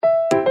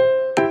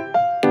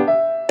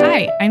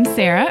Hi, I'm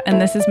Sarah,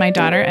 and this is my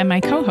daughter and my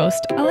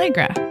co-host,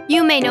 Allegra.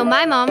 You may know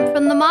my mom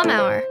from the Mom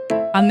Hour.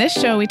 On this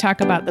show, we talk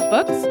about the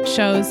books,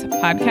 shows,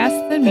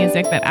 podcasts, and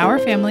music that our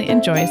family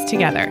enjoys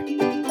together,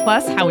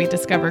 plus how we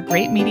discover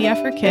great media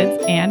for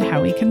kids and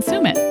how we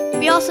consume it.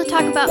 We also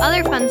talk about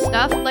other fun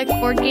stuff like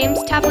board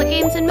games, tablet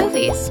games, and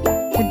movies.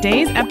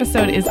 Today's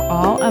episode is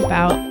all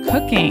about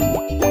cooking,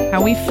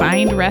 how we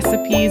find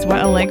recipes, what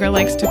Allegra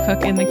likes to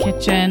cook in the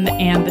kitchen,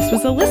 and this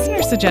was a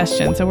listener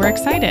suggestion, so we're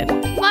excited.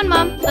 Come on,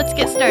 Mom, let's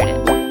get started.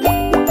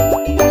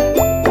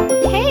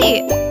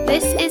 Hey,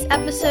 this is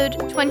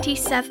episode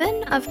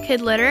 27 of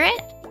Kid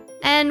Literate,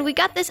 and we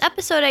got this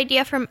episode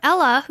idea from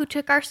Ella, who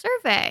took our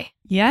survey.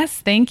 Yes,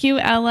 thank you,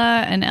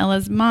 Ella, and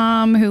Ella's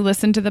mom, who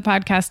listened to the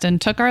podcast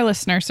and took our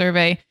listener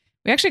survey.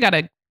 We actually got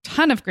a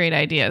ton of great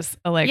ideas,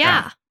 Allegra.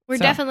 Yeah, we're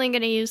definitely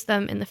going to use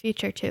them in the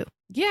future, too.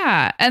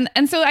 Yeah, and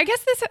so I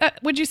guess this,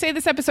 would you say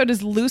this episode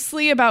is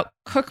loosely about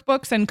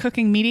cookbooks and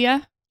cooking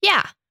media?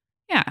 Yeah.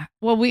 Yeah,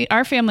 well,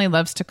 our family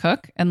loves to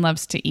cook and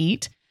loves to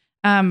eat.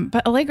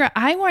 But Allegra,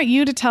 I want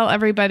you to tell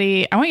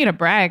everybody, I want you to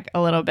brag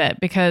a little bit,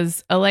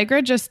 because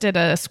Allegra just did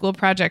a school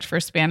project for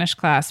Spanish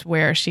class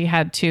where she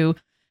had to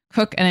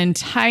cook an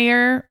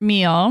entire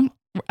meal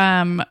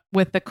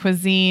with the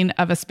cuisine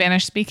of a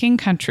Spanish-speaking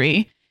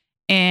country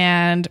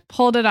and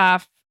pulled it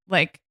off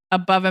like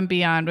above and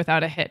beyond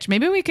without a hitch.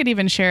 Maybe we could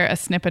even share a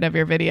snippet of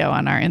your video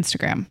on our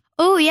Instagram.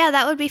 Oh, yeah,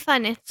 that would be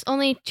fun. It's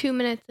only 2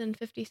 minutes and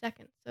 50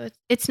 seconds, so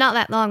it's not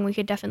that long. We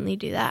could definitely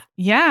do that.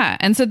 Yeah,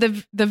 and so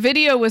the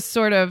video was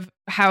sort of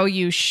how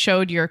you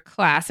showed your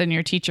class and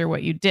your teacher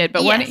what you did.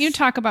 But Why don't you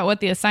talk about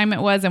what the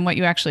assignment was and what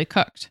you actually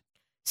cooked?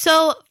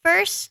 So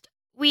first,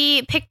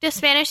 we picked a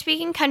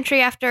Spanish-speaking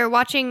country after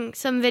watching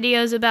some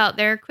videos about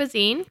their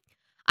cuisine.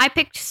 I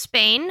picked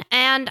Spain,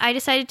 and I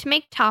decided to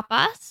make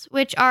tapas,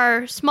 which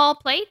are small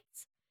plates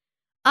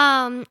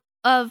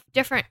of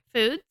different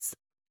foods.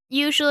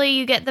 Usually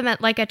you get them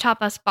at like a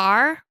tapas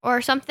bar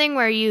or something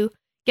where you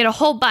get a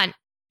whole bunch.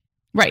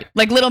 Right.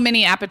 Like little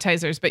mini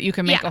appetizers, but you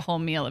can make a whole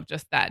meal of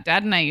just that.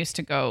 Dad and I used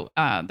to go,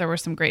 there were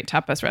some great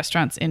tapas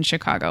restaurants in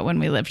Chicago when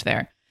we lived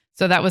there.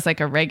 So that was like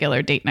a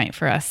regular date night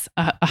for us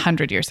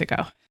 100 years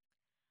ago.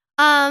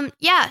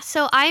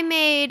 So I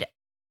made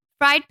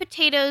fried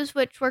potatoes,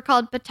 which were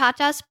called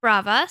patatas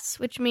bravas,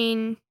 which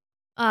mean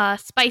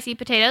spicy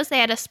potatoes. They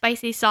had a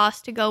spicy sauce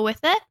to go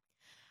with it.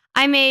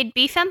 I made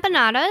beef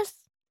empanadas.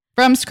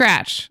 From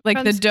scratch,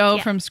 like the dough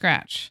from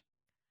scratch.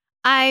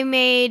 I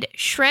made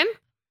shrimp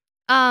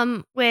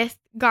with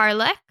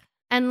garlic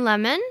and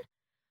lemon.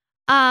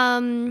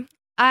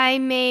 I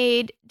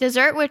made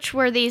dessert, which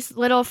were these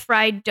little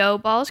fried dough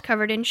balls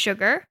covered in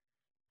sugar.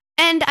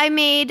 And I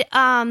made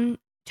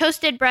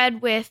toasted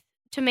bread with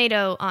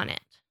tomato on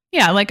it.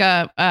 Yeah, like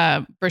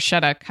a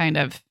bruschetta kind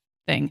of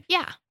thing.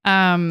 Yeah.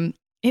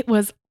 It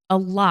was a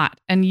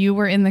lot, and you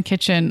were in the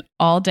kitchen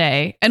all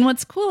day. And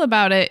what's cool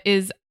about it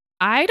is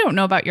I don't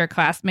know about your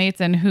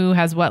classmates and who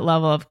has what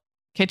level of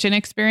kitchen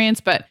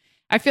experience, but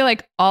I feel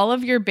like all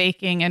of your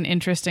baking and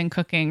interest in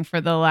cooking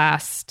for the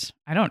last,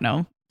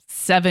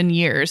 7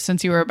 years,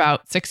 since you were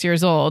about 6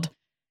 years old,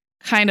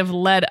 kind of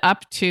led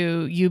up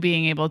to you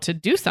being able to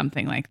do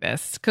something like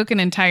this, cook an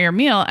entire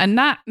meal, and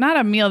not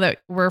a meal that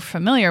we're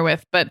familiar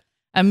with, but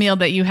a meal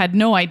that you had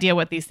no idea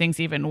what these things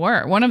even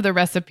were. One of the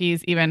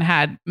recipes even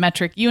had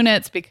metric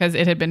units because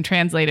it had been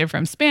translated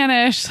from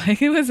Spanish.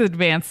 Like, it was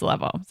advanced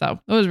level. So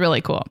it was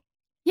really cool.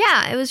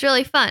 Yeah, it was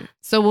really fun.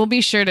 So we'll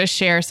be sure to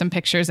share some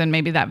pictures and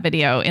maybe that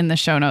video in the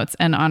show notes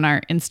and on our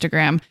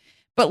Instagram.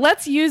 But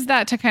let's use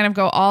that to kind of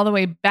go all the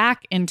way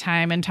back in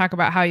time and talk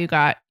about how you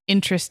got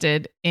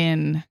interested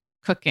in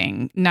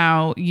cooking.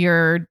 Now,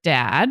 your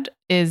dad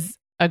is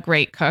a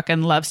great cook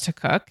and loves to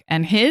cook.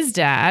 And his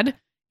dad,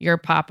 your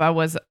papa,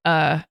 was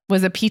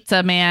a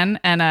pizza man.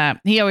 And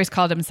he always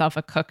called himself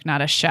a cook,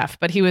 not a chef.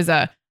 But he was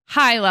a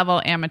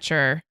high-level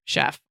amateur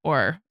chef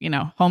or,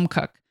 home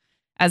cook,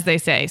 as they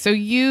say. So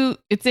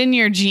it's in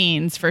your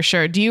genes for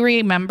sure. Do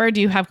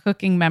you have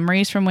cooking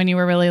memories from when you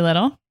were really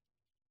little?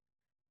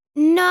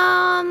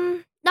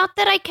 No, not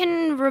that I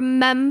can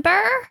remember.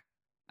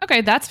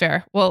 Okay, that's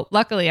fair. Well,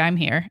 luckily I'm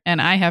here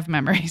and I have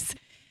memories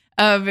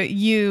of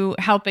you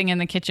helping in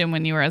the kitchen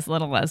when you were as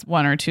little as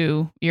 1 or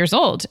 2 years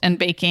old and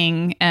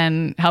baking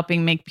and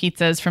helping make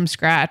pizzas from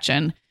scratch.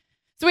 And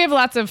so we have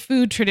lots of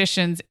food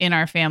traditions in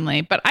our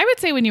family. But I would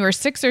say when you were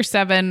 6 or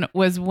 7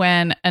 was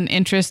when an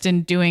interest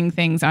in doing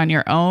things on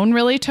your own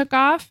really took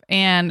off.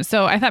 And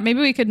so I thought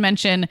maybe we could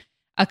mention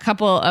a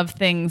couple of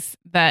things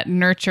that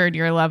nurtured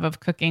your love of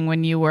cooking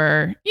when you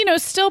were,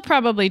 still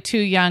probably too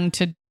young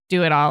to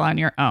do it all on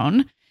your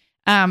own.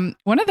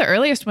 One of the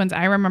earliest ones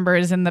I remember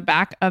is in the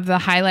back of the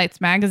Highlights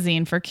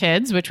magazine for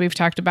kids, which we've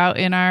talked about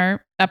in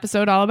our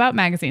episode all about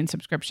magazine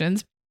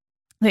subscriptions.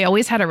 They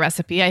always had a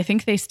recipe. I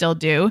think they still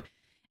do.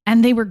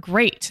 And they were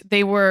great.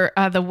 They were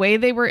the way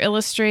they were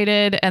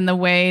illustrated and the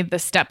way the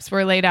steps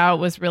were laid out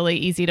was really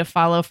easy to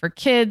follow for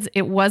kids.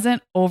 It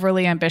wasn't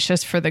overly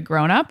ambitious for the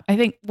grown-up. I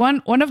think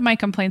one of my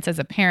complaints as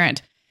a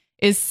parent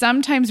is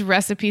sometimes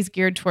recipes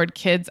geared toward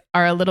kids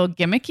are a little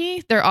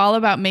gimmicky. They're all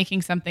about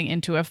making something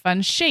into a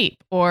fun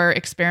shape or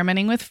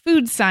experimenting with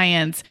food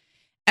science.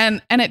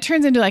 And it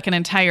turns into like an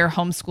entire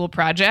homeschool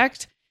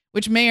project,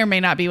 which may or may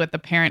not be what the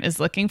parent is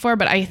looking for.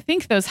 But I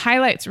think those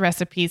highlights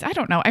recipes, I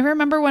don't know. I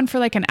remember one for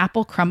like an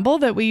apple crumble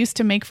that we used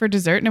to make for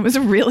dessert, and it was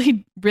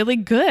really, really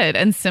good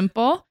and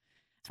simple.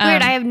 It's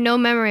weird. I have no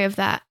memory of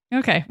that.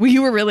 Okay. Well,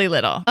 you were really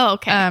little. Oh,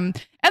 okay. And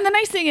the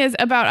nice thing is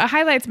about a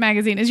highlights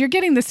magazine is you're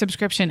getting the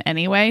subscription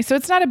anyway. So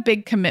it's not a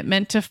big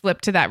commitment to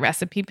flip to that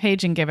recipe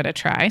page and give it a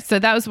try. So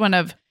that was one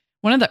of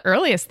the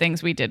earliest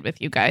things we did with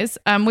you guys.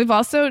 We've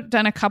also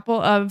done a couple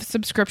of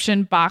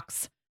subscription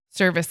box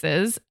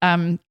services,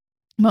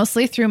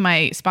 mostly through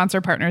my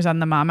sponsor partners on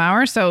the Mom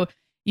Hour. So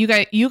you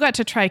got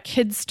to try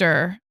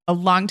Kidstir a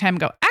long time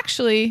ago.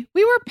 Actually,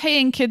 we were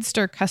paying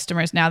Kidstir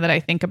customers now that I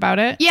think about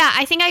it. Yeah,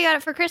 I think I got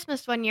it for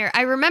Christmas one year.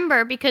 I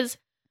remember because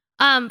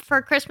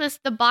for Christmas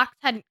the box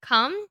hadn't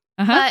come,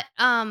 but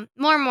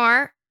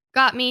More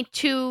got me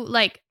 2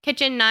 like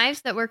kitchen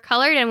knives that were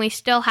colored, and we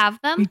still have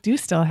them. We do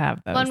still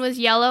have those. One was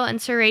yellow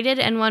and serrated,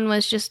 and one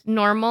was just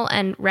normal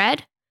and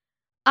red.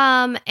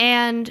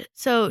 And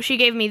so she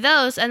gave me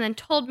those and then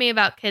told me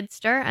about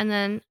Kidstir, and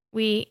then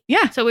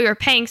so we were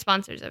paying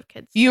sponsors of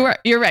Kidstir.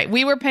 You're right.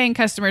 We were paying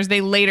customers. They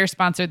later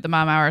sponsored the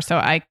Mom Hour, so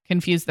I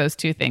confused those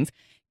two things.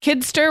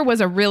 Kidstir was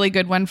a really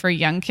good one for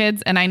young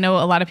kids, and I know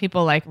a lot of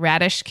people like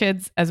Radish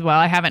Kids as well.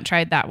 I haven't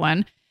tried that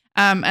one.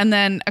 And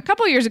then a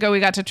couple of years ago,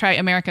 we got to try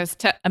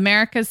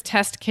America's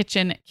Test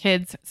Kitchen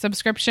Kids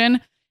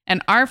subscription.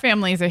 And our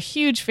family is a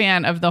huge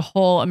fan of the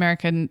whole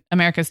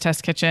America's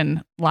Test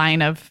Kitchen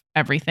line of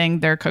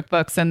everything, their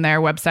cookbooks and their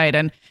website.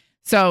 And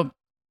so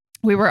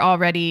we were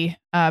already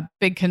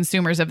big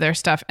consumers of their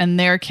stuff, and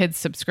their kids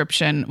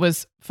subscription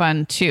was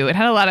fun too. It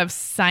had a lot of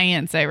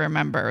science, I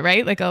remember,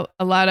 right? Like a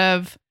lot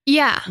of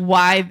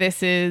why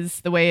this is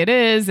the way it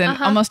is, and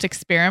almost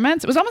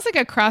experiments. It was almost like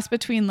a cross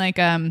between like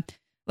a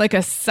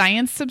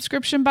science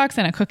subscription box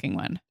and a cooking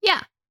one.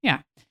 Yeah.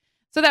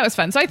 So that was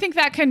fun. So I think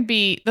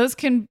those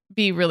can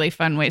be really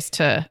fun ways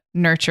to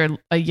nurture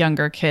a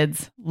younger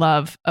kid's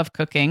love of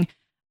cooking.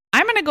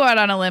 I'm going to go out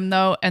on a limb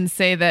though and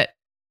say that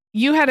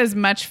you had as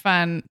much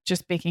fun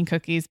just baking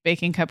cookies,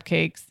 baking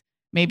cupcakes,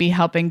 maybe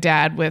helping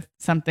dad with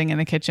something in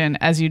the kitchen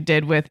as you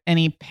did with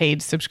any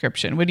paid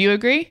subscription. Would you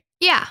agree?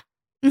 Yeah.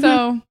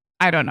 So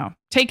I don't know.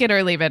 Take it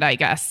or leave it, I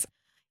guess.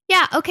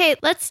 Yeah. Okay.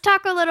 Let's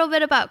talk a little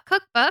bit about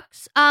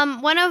cookbooks.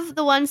 One of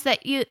the ones that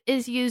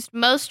is used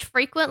most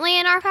frequently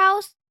in our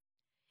house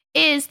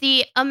is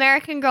the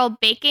American Girl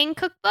Baking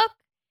Cookbook.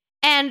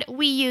 And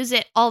we use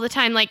it all the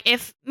time. Like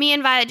if me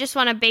and Violet just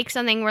want to bake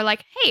something, we're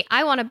like, hey,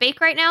 I want to bake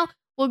right now.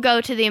 We'll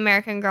go to the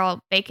American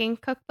Girl Baking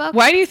Cookbook.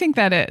 Why do you think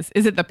that is?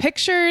 Is it the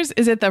pictures?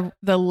 Is it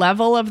the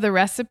level of the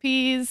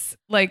recipes?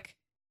 Like,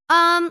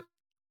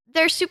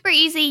 they're super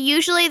easy.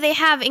 Usually they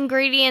have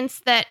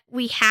ingredients that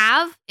we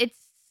have.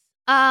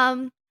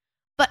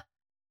 But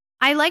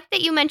I like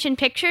that you mentioned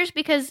pictures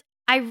because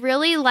I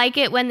really like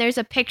it when there's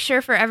a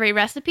picture for every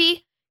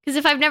recipe. Because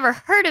if I've never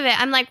heard of it,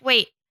 I'm like,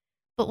 wait,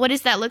 but what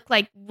does that look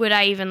like? Would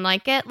I even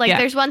like it? Like,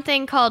 there's one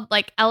thing called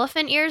like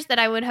elephant ears that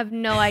I would have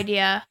no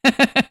idea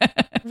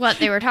what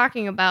they were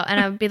talking about. And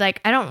I would be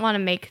like, I don't want to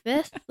make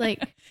this.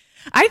 Like,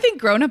 I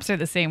think grownups are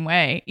the same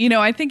way. You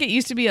know, I think it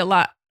used to be a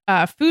lot.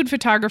 Food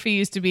photography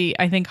used to be,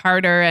 I think,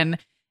 harder and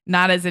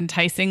not as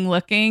enticing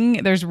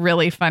looking. There's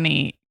really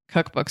funny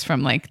cookbooks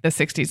from like the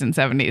 60s and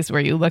 70s where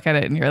you look at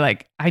it and you're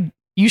like,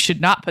 you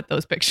should not put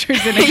those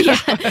pictures in a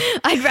cookbook.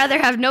 I'd rather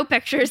have no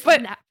pictures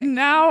than that.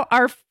 Now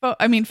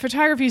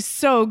photography is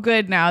so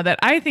good now that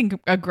I think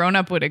a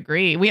grown-up would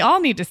agree. We all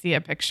need to see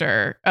a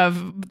picture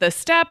of the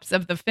steps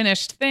of the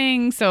finished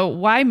thing. So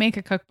why make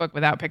a cookbook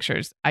without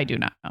pictures? I do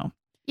not know.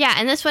 Yeah,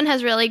 and this one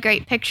has really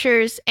great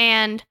pictures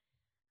and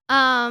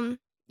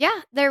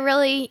they're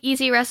really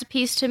easy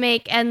recipes to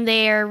make and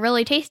they're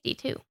really tasty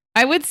too.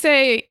 I would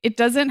say it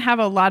doesn't have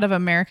a lot of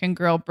American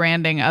Girl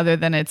branding other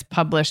than it's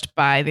published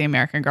by the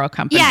American Girl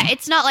company. Yeah,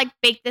 it's not like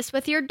bake this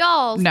with your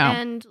dolls. No.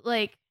 And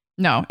like...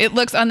 No, it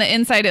looks on the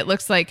inside, it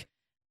looks like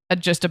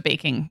just a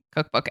baking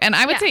cookbook. And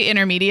I would say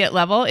intermediate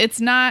level. It's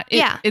not...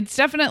 It's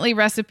definitely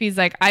recipes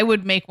like I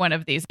would make one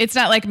of these. It's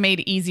not like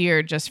made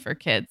easier just for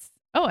kids.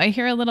 Oh, I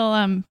hear a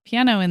little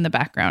piano in the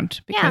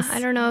background. Because I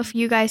don't know if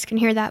you guys can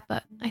hear that,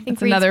 but I think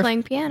Reed's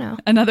playing piano.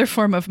 Another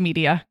form of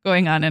media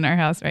going on in our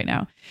house right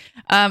now.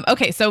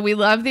 Okay, so we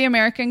love the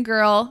American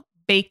Girl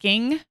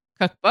Baking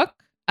Cookbook.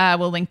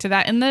 We'll link to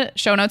that in the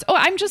show notes. Oh,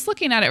 I'm just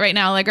looking at it right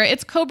now, Allegra.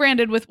 It's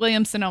co-branded with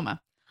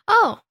Williams-Sonoma.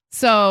 Oh.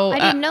 So I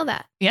didn't know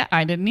that. Yeah,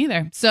 I didn't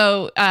either.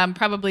 So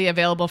probably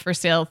available for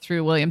sale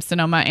through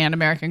Williams-Sonoma and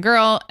American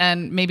Girl,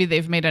 and maybe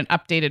they've made an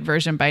updated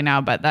version by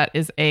now. But that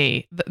is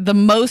the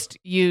most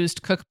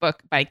used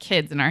cookbook by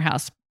kids in our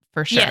house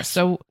for sure. Yes.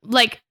 So,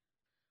 like,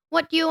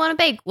 what do you want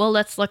to bake? Well,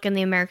 let's look in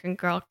the American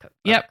Girl cookbook.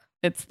 Yep,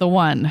 it's the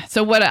one.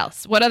 So, what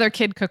else? What other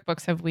kid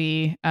cookbooks have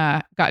we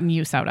gotten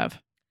use out of?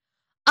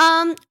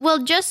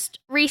 Well, just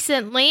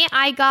recently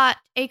I got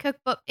a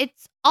cookbook.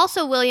 It's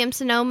also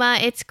Williams-Sonoma.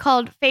 It's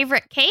called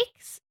Favorite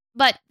Cakes.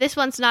 but this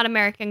one's not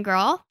American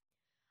Girl.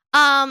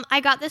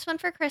 I got this one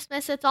for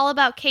Christmas. It's all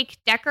about cake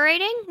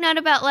decorating, not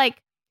about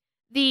like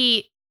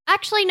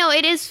actually, no,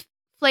 it is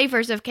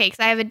flavors of cakes.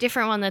 I have a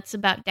different one that's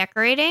about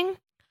decorating,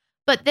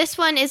 but this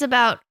one is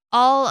about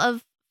all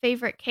of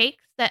favorite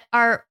cakes that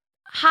are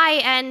high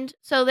end.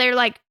 So they're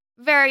like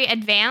very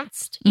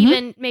advanced,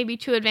 even maybe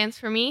too advanced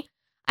for me.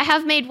 I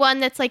have made one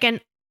that's like an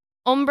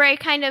ombre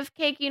kind of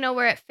cake,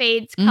 where it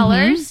fades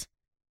colors.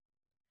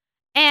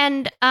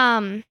 And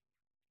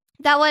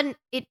that one,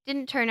 it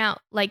didn't turn out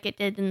like it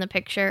did in the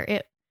picture.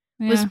 It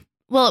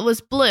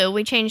was blue.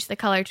 We changed the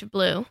color to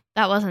blue.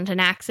 That wasn't an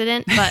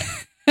accident, but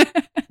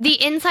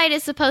the inside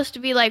is supposed to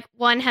be like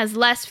one has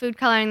less food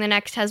coloring, the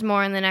next has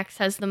more, and the next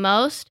has the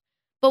most.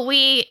 But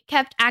we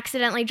kept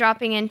accidentally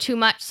dropping in too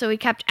much, so we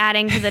kept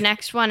adding to the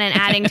next one and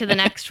adding to the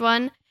next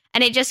one.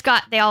 And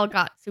they all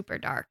got super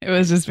dark. It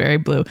was just very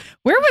blue.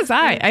 Where was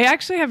I? I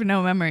actually have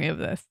no memory of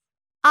this.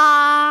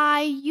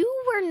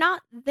 You were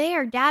not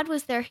there. Dad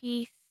was there.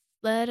 He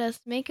let us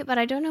make it, but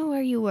I don't know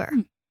where you were.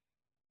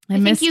 I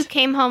think you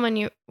came home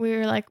and we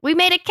were like, we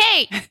made a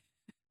cake.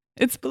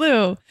 It's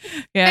blue.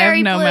 Yeah, I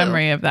have no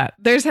memory of that.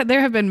 There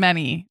have been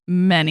many,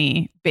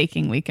 many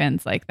baking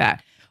weekends like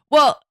that.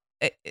 Well,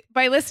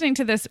 by listening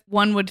to this,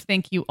 one would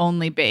think you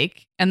only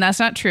bake, and that's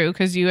not true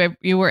because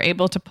you were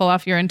able to pull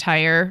off your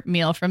entire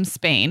meal from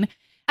Spain.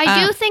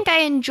 I do think I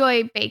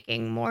enjoy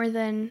baking more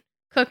than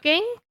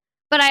cooking,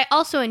 but I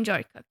also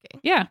enjoy cooking.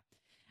 Yeah.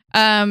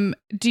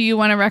 Do you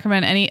want to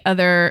recommend any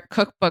other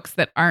cookbooks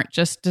that aren't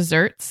just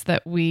desserts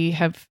that we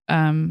have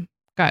gotten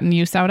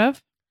use out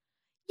of?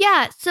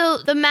 Yeah. So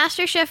the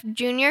MasterChef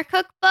Junior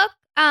cookbook.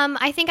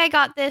 I think I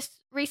got this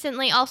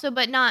recently also,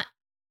 but not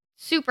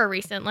super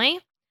recently.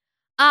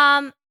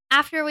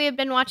 After we had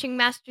been watching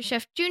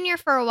MasterChef Junior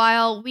for a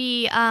while,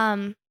 we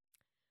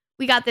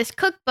got this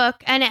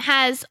cookbook, and it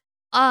has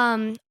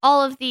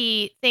all of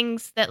the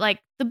things that like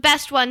the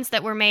best ones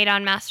that were made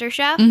on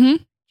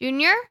MasterChef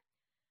Junior,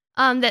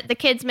 that the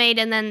kids made,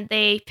 and then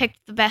they picked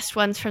the best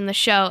ones from the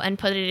show and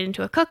put it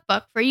into a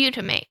cookbook for you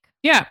to make.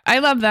 Yeah, I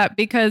love that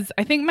because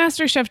I think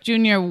MasterChef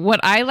Junior,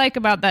 what I like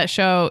about that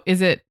show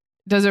is it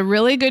does a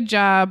really good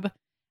job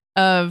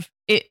of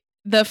it.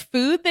 The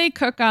food they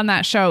cook on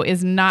that show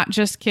is not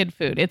just kid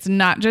food. It's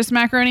not just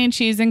macaroni and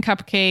cheese and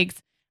cupcakes.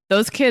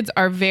 Those kids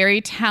are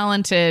very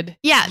talented.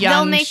 Yeah,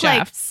 they'll make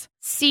chefs. Like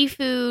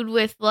seafood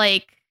with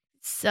like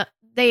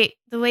the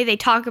way they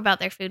talk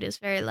about their food is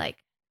very like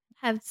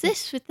have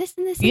this with this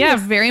and this. Yeah,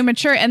 very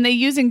mature, and they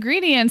use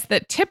ingredients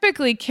that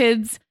typically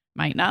kids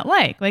might not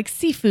like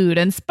seafood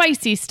and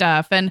spicy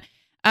stuff. And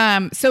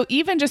so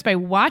even just by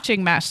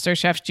watching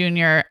MasterChef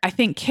Junior, I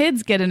think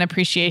kids get an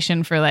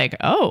appreciation for like,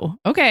 oh,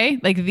 okay,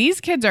 like these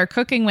kids are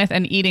cooking with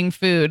and eating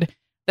food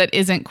that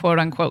isn't quote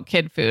unquote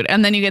kid food.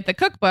 And then you get the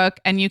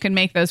cookbook and you can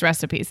make those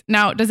recipes.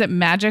 Now, does it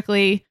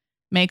magically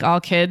make all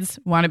kids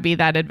want to be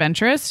that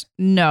adventurous?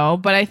 No,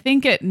 but I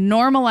think it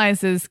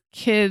normalizes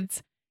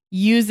kids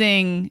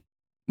using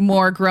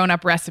more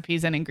grown-up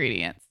recipes and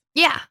ingredients.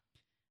 Yeah.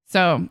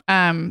 So,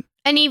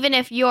 and even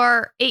if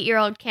your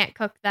 8-year-old can't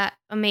cook that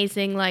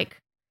amazing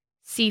like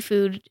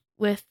seafood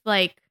with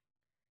like,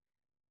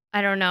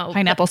 I don't know,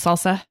 pineapple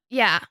salsa.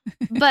 Yeah.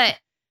 But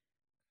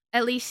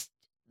at least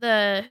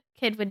the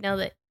kid would know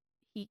that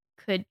he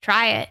could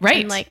try it.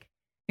 Right. And like,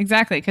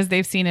 exactly. Because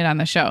they've seen it on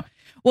the show.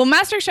 Well,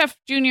 MasterChef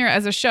Junior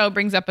as a show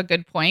brings up a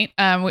good point.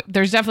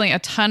 There's definitely a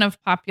ton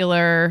of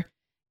popular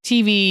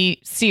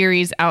TV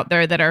series out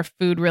there that are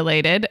food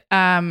related.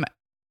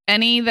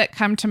 Any that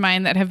come to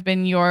mind that have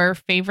been your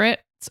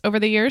favorites over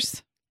the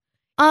years?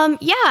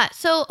 Yeah.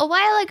 So a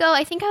while ago,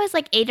 I think I was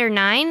like 8 or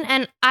 9,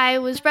 and I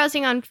was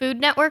browsing on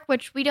Food Network,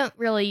 which we don't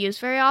really use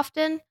very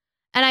often.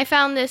 And I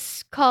found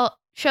this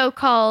show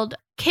called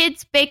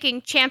Kids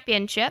Baking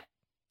Championship.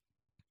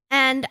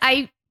 And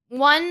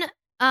one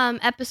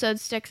episode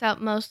sticks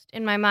out most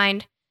in my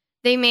mind.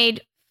 They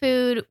made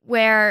food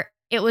where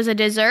it was a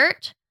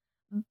dessert,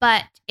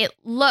 but it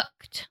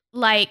looked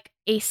like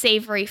a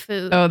savory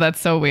food. Oh, that's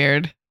so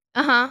weird.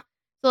 So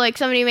like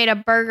somebody made a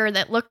burger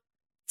that looked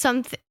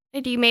something.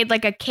 He made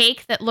like a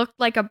cake that looked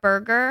like a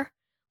burger.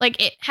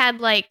 Like it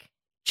had like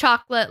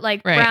chocolate,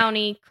 like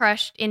brownie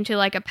crushed into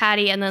like a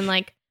patty, and then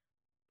like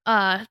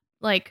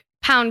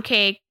pound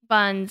cake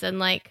buns,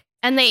 and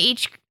they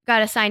each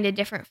got assigned a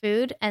different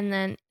food. And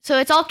then, so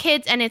it's all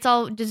kids and it's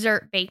all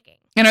dessert baking.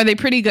 And are they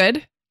pretty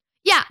good?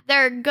 Yeah,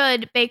 they're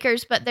good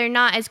bakers, but they're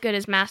not as good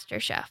as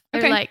MasterChef.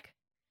 They're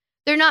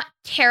they're not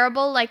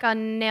terrible like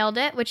on Nailed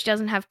It, which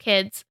doesn't have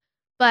kids,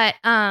 but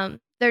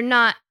they're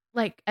not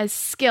like as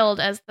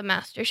skilled as the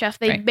MasterChef.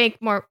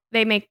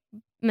 They make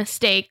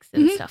mistakes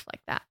and stuff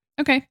like that.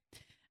 Okay.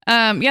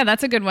 Yeah,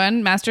 that's a good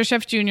one.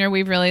 MasterChef Junior,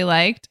 we've really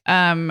liked.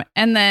 And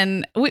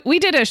then we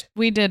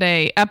did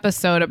a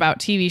episode about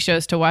TV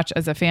shows to watch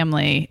as a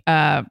family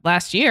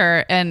last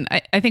year, and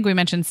I think we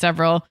mentioned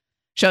several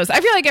shows. I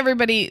feel like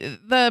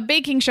the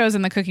baking shows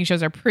and the cooking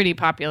shows are pretty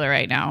popular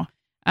right now.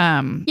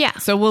 Yeah.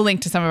 So we'll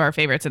link to some of our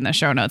favorites in the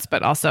show notes,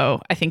 but also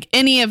I think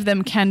any of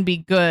them can be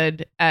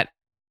good at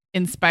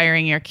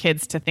inspiring your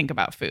kids to think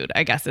about food,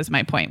 I guess is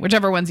my point.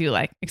 Whichever ones you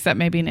like, except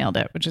maybe Nailed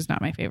It, which is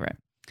not my favorite.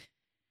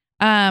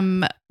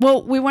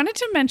 Well, we wanted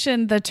to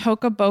mention the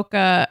Toca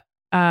Boca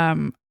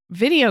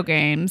video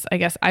games, I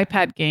guess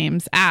iPad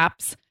games,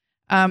 apps,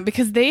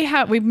 because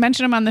we've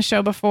mentioned them on the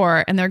show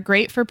before, and they're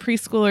great for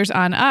preschoolers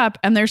on up.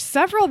 And there's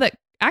several that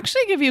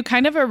actually give you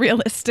kind of a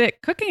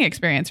realistic cooking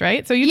experience,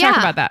 right? So you talk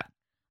about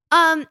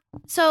that.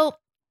 So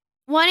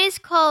one is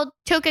called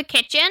Toca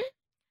Kitchen,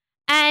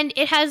 and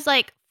it has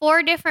like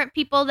 4 different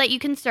people that you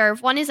can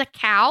serve. One is a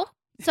cow,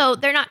 so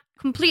they're not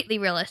completely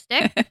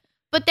realistic,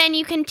 but then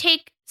you can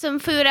take some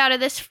food out of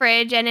this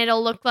fridge and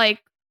it'll look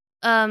like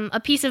a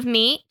piece of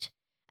meat,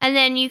 and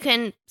then you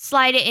can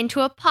slide it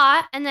into a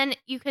pot, and then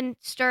you can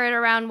stir it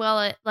around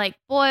while it like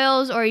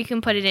boils, or you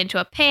can put it into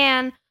a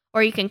pan,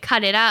 or you can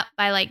cut it up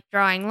by like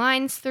drawing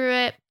lines through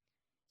it.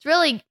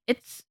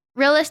 It's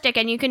realistic,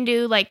 and you can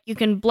do like, you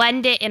can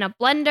blend it in a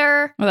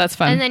blender. Well, that's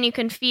fun. And then you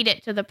can feed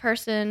it to the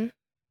person.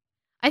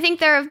 I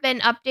think there have been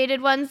updated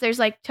ones. There's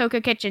like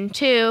Toca Kitchen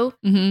 2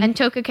 and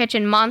Toca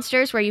Kitchen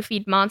Monsters, where you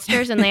feed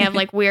monsters and they have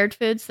like weird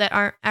foods that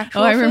aren't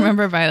actual I food.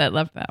 remember Violet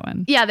loved that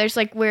one. Yeah, there's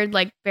like weird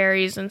like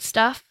berries and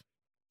stuff.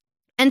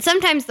 And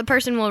sometimes the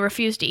person will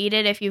refuse to eat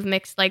it if you've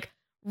mixed like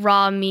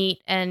raw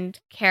meat and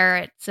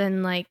carrots,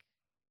 and like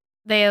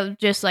they'll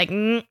just like,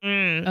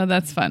 mm-mm. Oh,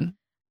 that's fun.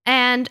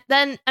 And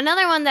then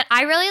another one that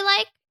I really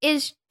like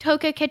is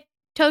Toca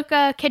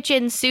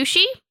Kitchen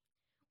Sushi,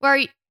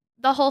 where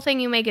the whole thing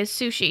you make is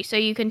sushi. So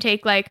you can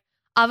take like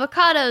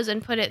avocados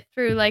and put it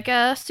through like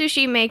a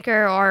sushi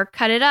maker, or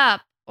cut it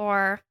up,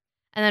 and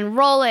then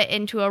roll it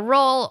into a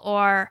roll,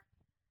 or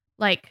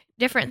like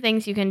different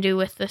things you can do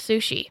with the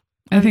sushi.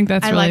 I think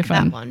that's really like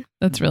fun. That one.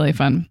 That's really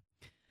fun.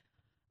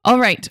 All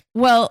right.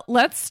 Well,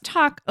 let's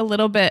talk a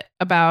little bit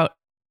about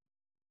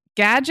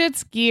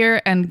gadgets,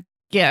 gear, and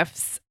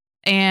gifts.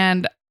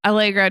 And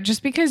Allegra,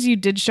 just because you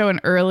did show an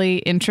early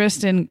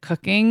interest in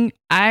cooking,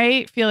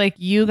 I feel like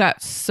you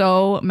got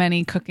so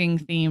many cooking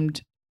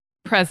themed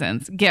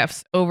presents,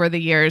 gifts over the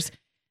years,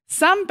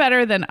 some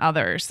better than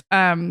others.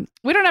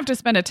 We don't have to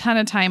spend a ton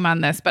of time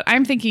on this, but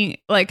I'm thinking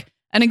like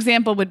an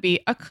example would be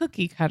a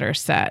cookie cutter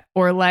set,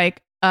 or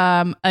like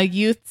a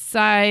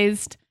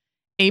youth-sized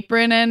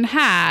apron and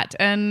hat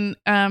and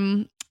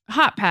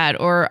hot pad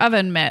or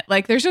oven mitt.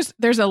 Like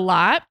there's a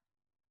lot.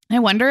 I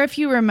wonder if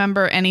you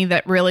remember any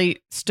that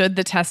really stood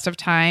the test of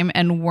time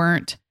and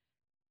weren't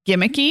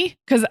gimmicky.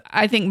 Because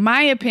I think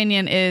my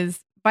opinion is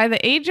by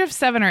the age of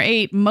 7 or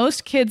 8,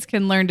 most kids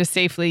can learn to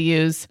safely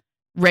use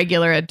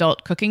regular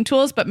adult cooking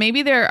tools. But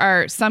maybe there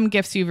are some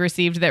gifts you've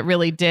received that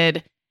really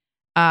did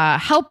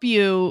help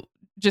you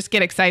just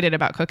get excited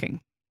about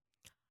cooking.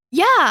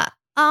 Yeah.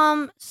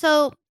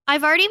 So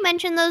I've already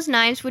mentioned those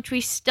knives, which we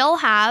still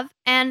have.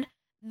 And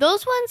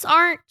those ones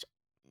aren't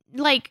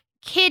like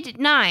kid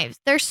knives.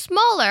 They're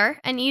smaller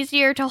and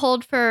easier to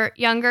hold for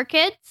younger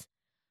kids.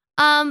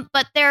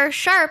 But they're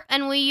sharp,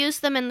 and we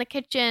use them in the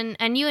kitchen,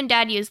 and you and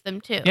Dad use them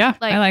too. Yeah,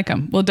 I like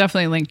them. We'll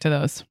definitely link to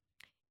those.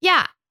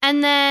 Yeah.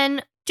 And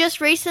then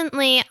just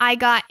recently I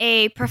got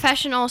a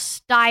professional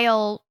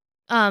style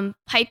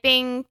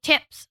piping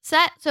tips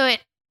set. So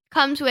it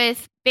comes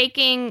with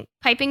baking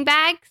piping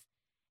bags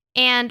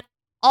and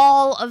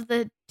all of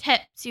the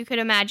tips you could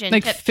imagine.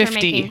 Like tips 50. for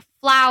making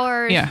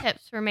flowers,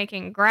 tips for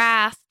making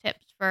grass,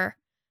 tips for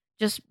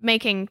just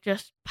making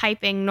just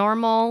piping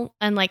normal,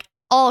 and like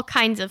all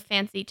kinds of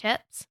fancy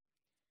tips.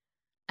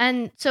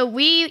 And so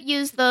we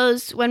used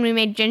those when we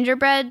made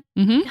gingerbread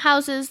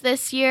houses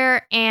this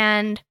year,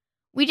 and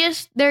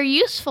they're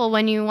useful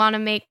when you want to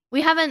make.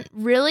 We haven't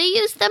really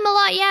used them a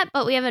lot yet,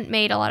 but we haven't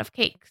made a lot of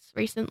cakes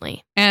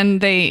recently. And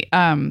they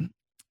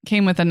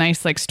came with a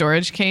nice like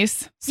storage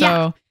case.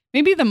 So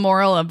maybe the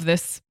moral of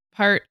this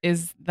part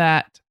is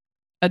that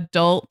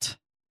adult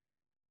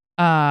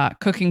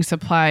cooking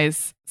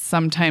supplies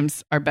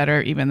sometimes are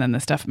better even than the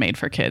stuff made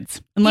for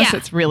kids, unless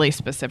it's really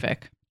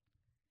specific.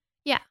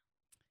 Yeah.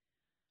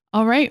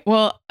 All right.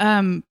 Well,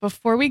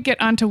 before we get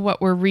on to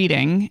what we're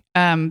reading,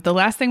 the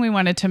last thing we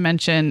wanted to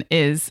mention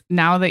is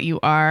now that you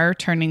are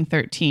turning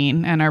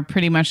 13 and are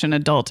pretty much an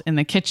adult in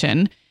the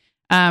kitchen,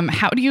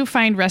 how do you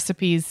find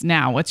recipes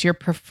now? What's your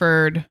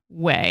preferred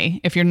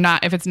way if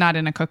it's not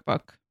in a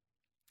cookbook?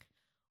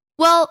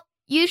 Well,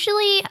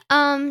 usually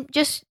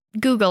just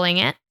Googling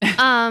it.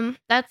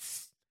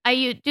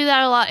 I do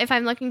that a lot if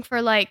I'm looking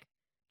for like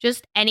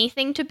just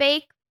anything to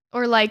bake,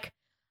 or like,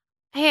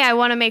 hey, I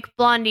want to make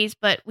blondies,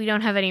 but we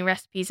don't have any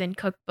recipes in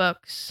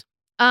cookbooks.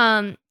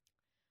 Then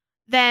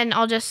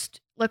I'll just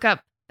look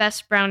up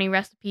best brownie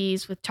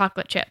recipes with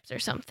chocolate chips or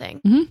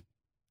something.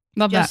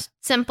 Love just that.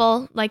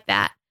 Simple like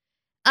that.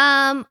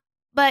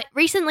 But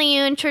recently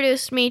you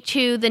introduced me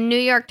to the New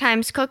York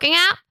Times cooking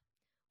app,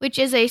 which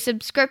is a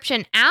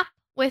subscription app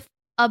with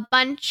a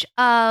bunch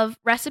of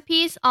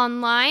recipes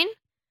online.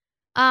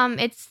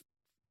 It's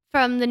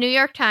from the New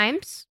York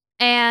Times,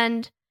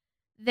 and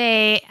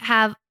they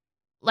have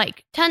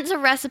like tons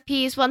of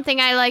recipes. One thing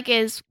I like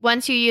is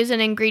once you use an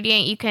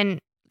ingredient, you can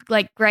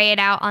like gray it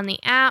out on the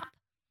app.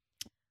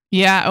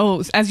 Yeah.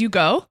 Oh, as you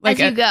go? as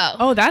you go.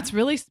 Oh, that's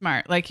really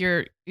smart. Like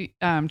you're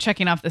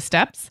checking off the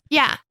steps.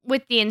 Yeah,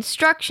 with the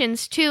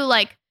instructions too,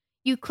 like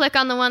you click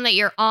on the one that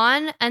you're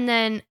on, and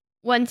then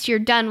once you're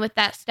done with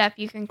that step,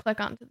 you can click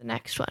on to the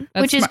next one,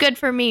 which is good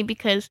for me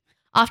because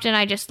often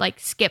I just like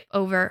skip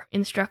over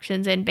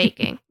instructions in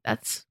baking.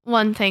 That's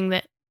one thing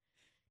that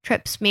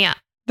trips me up.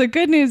 The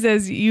good news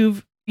is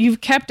you've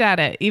kept at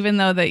it, even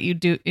though you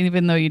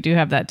do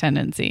have that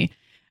tendency.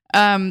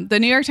 The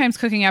New York Times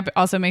cooking app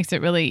also makes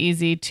it really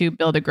easy to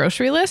build a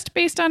grocery list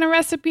based on a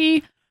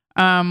recipe.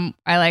 I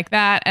like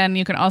that. And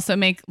you can also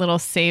make little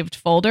saved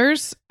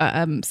folders.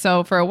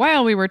 So for a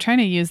while, we were trying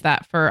to use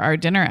that for our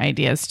dinner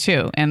ideas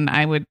too. And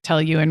I would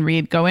tell you and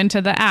Reed, go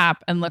into the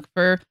app and look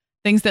for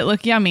things that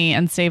look yummy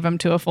and save them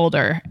to a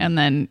folder. And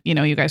then,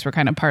 you guys were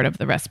kind of part of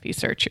the recipe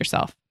search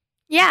yourself.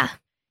 Yeah.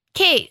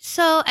 Okay,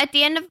 so at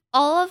the end of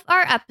all of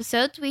our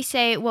episodes, we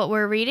say what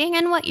we're reading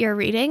and what you're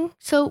reading.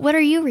 So what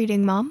are you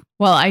reading, Mom?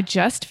 Well, I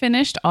just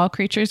finished All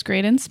Creatures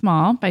Great and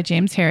Small by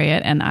James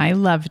Herriot, and I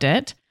loved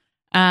it.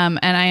 And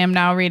I am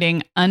now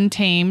reading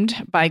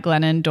Untamed by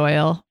Glennon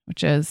Doyle,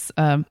 which is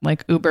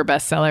like uber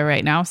bestseller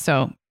right now.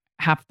 So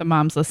half the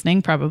moms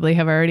listening probably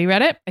have already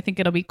read it. I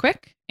think it'll be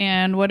quick.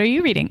 And what are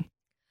you reading?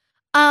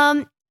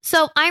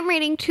 So I'm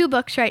reading 2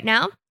 books right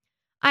now.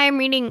 I am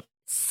reading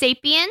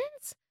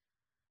Sapiens,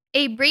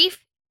 A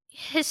Brief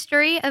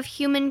History of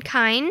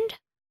Humankind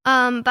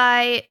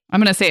by... I'm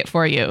going to say it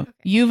for you. Okay.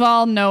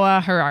 Yuval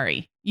Noah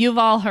Harari.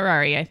 Yuval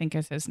Harari, I think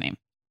is his name.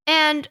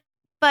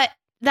 But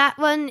that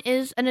one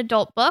is an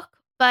adult book.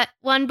 But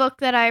one book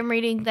that I'm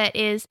reading that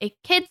is a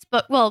kid's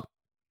book, well,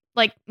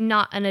 like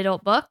not an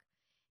adult book,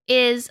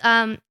 is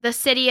The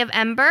City of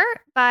Ember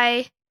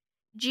by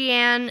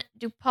Jeanne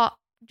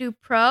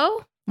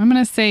Duprow. I'm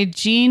going to say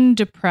Jean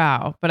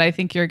Duprow, but I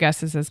think your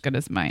guess is as good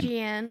as mine.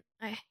 Jeanne.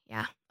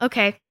 Yeah.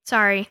 Okay.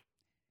 Sorry.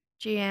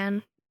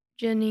 Jean.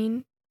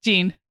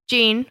 It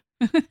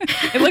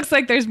looks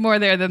like there's more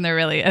there than there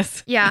really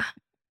is. Yeah.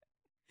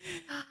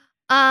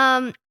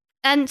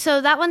 And so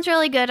that one's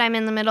really good. I'm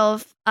in the middle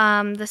of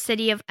The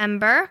City of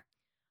Ember.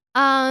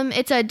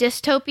 It's a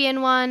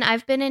dystopian one.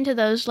 I've been into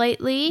those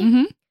lately.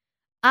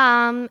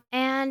 Mm-hmm.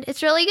 And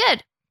it's really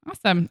good.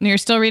 Awesome. And you're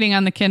still reading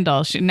on the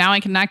Kindle. Now I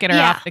cannot get her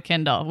off the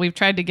Kindle. We've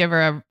tried to give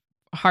her a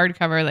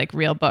hardcover, like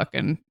real book.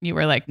 And you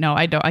were like, no,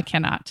 I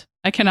cannot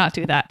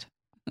do that.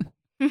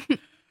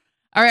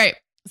 All right.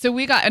 So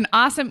we got an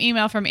awesome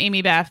email from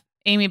Amy Beth.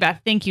 Amy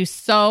Beth, thank you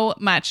so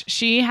much.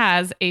 She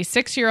has a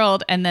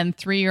 6-year-old and then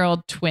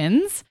 3-year-old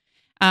twins,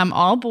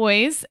 all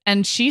boys.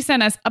 And she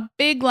sent us a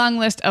big long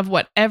list of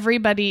what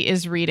everybody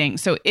is reading.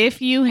 So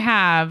if you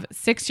have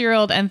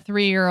 6-year-old and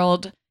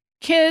 3-year-old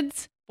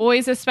kids,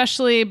 boys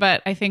especially,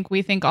 but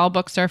we think all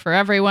books are for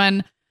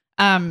everyone.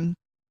 I'm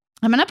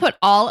going to put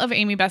all of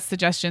Amy Beth's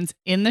suggestions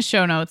in the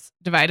show notes,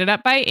 divided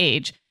up by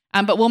age.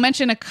 But we'll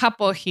mention a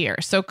couple here.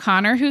 So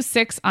Connor, who's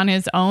 6 on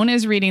his own,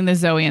 is reading the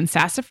Zoe and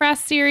Sassafras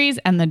series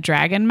and the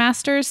Dragon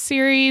Masters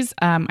series.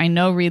 I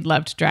know Reed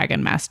loved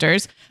Dragon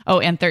Masters. Oh,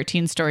 and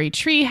 13-Story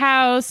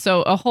Treehouse.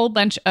 So a whole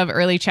bunch of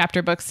early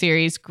chapter book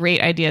series. Great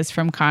ideas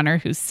from Connor,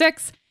 who's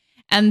 6.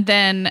 And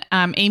then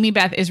Amy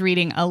Beth is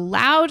reading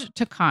aloud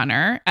to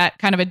Connor at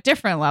kind of a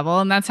different level.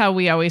 And that's how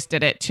we always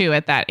did it, too,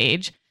 at that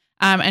age.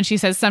 And she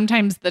says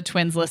sometimes the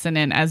twins listen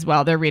in as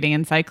well. They're reading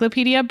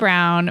Encyclopedia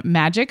Brown,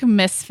 Magic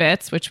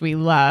Misfits, which we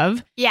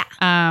love. Yeah.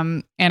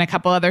 And a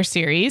couple other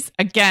series.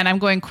 Again, I'm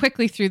going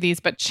quickly through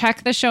these, but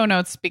check the show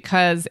notes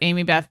because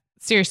Amy Beth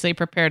seriously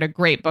prepared a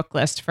great book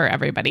list for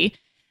everybody.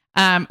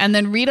 And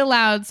then read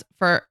alouds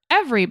for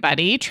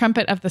everybody.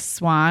 Trumpet of the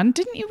Swan.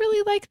 Didn't you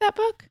really like that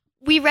book?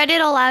 We read it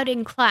aloud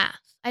in class.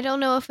 I don't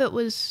know if it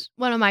was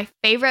one of my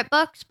favorite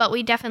books, but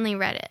we definitely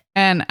read it.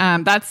 And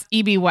that's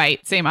E.B.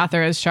 White, same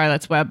author as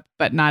Charlotte's Web,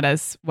 but not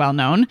as well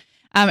known.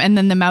 And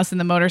then The Mouse and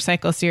the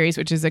Motorcycle series,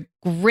 which is a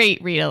great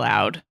read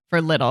aloud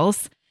for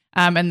littles.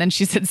 And then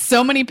she said,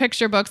 so many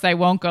picture books, I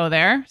won't go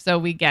there. So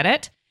we get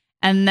it.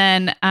 And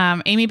then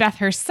Amy Beth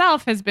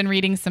herself has been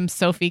reading some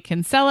Sophie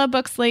Kinsella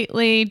books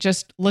lately,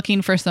 just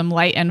looking for some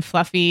light and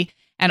fluffy,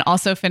 and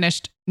also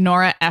finished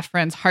Nora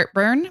Ephron's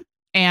Heartburn.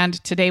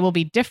 And Today Will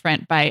Be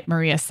Different by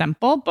Maria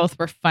Semple. Both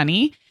were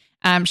funny.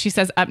 She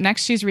says up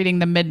next, she's reading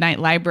The Midnight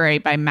Library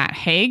by Matt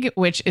Haig,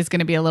 which is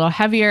going to be a little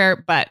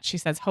heavier, but she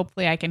says,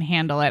 hopefully I can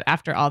handle it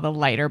after all the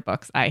lighter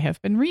books I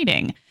have been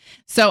reading.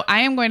 So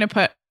I am going to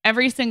put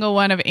every single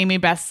one of Amy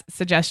Beth's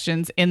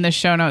suggestions in the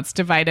show notes,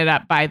 divided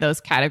up by those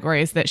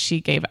categories that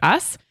she gave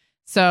us.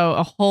 So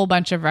a whole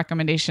bunch of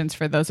recommendations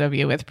for those of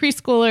you with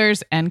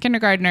preschoolers and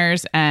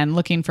kindergartners and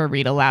looking for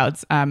read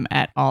alouds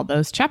at all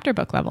those chapter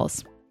book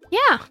levels.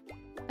 Yeah.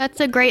 That's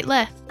a great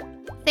list.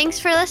 Thanks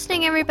for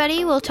listening,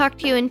 everybody. We'll talk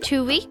to you in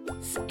 2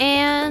 weeks.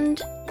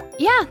 And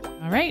yeah.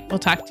 All right. We'll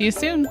talk to you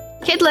soon.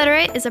 Kid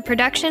Literate is a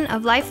production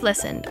of Life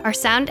Listened. Our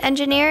sound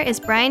engineer is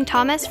Brian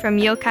Thomas from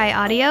Yokai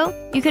Audio.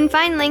 You can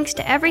find links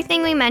to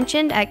everything we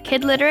mentioned at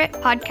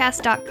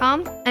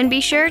kidliteratepodcast.com. And be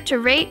sure to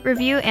rate,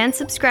 review, and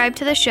subscribe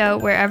to the show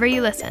wherever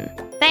you listen.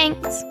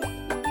 Thanks.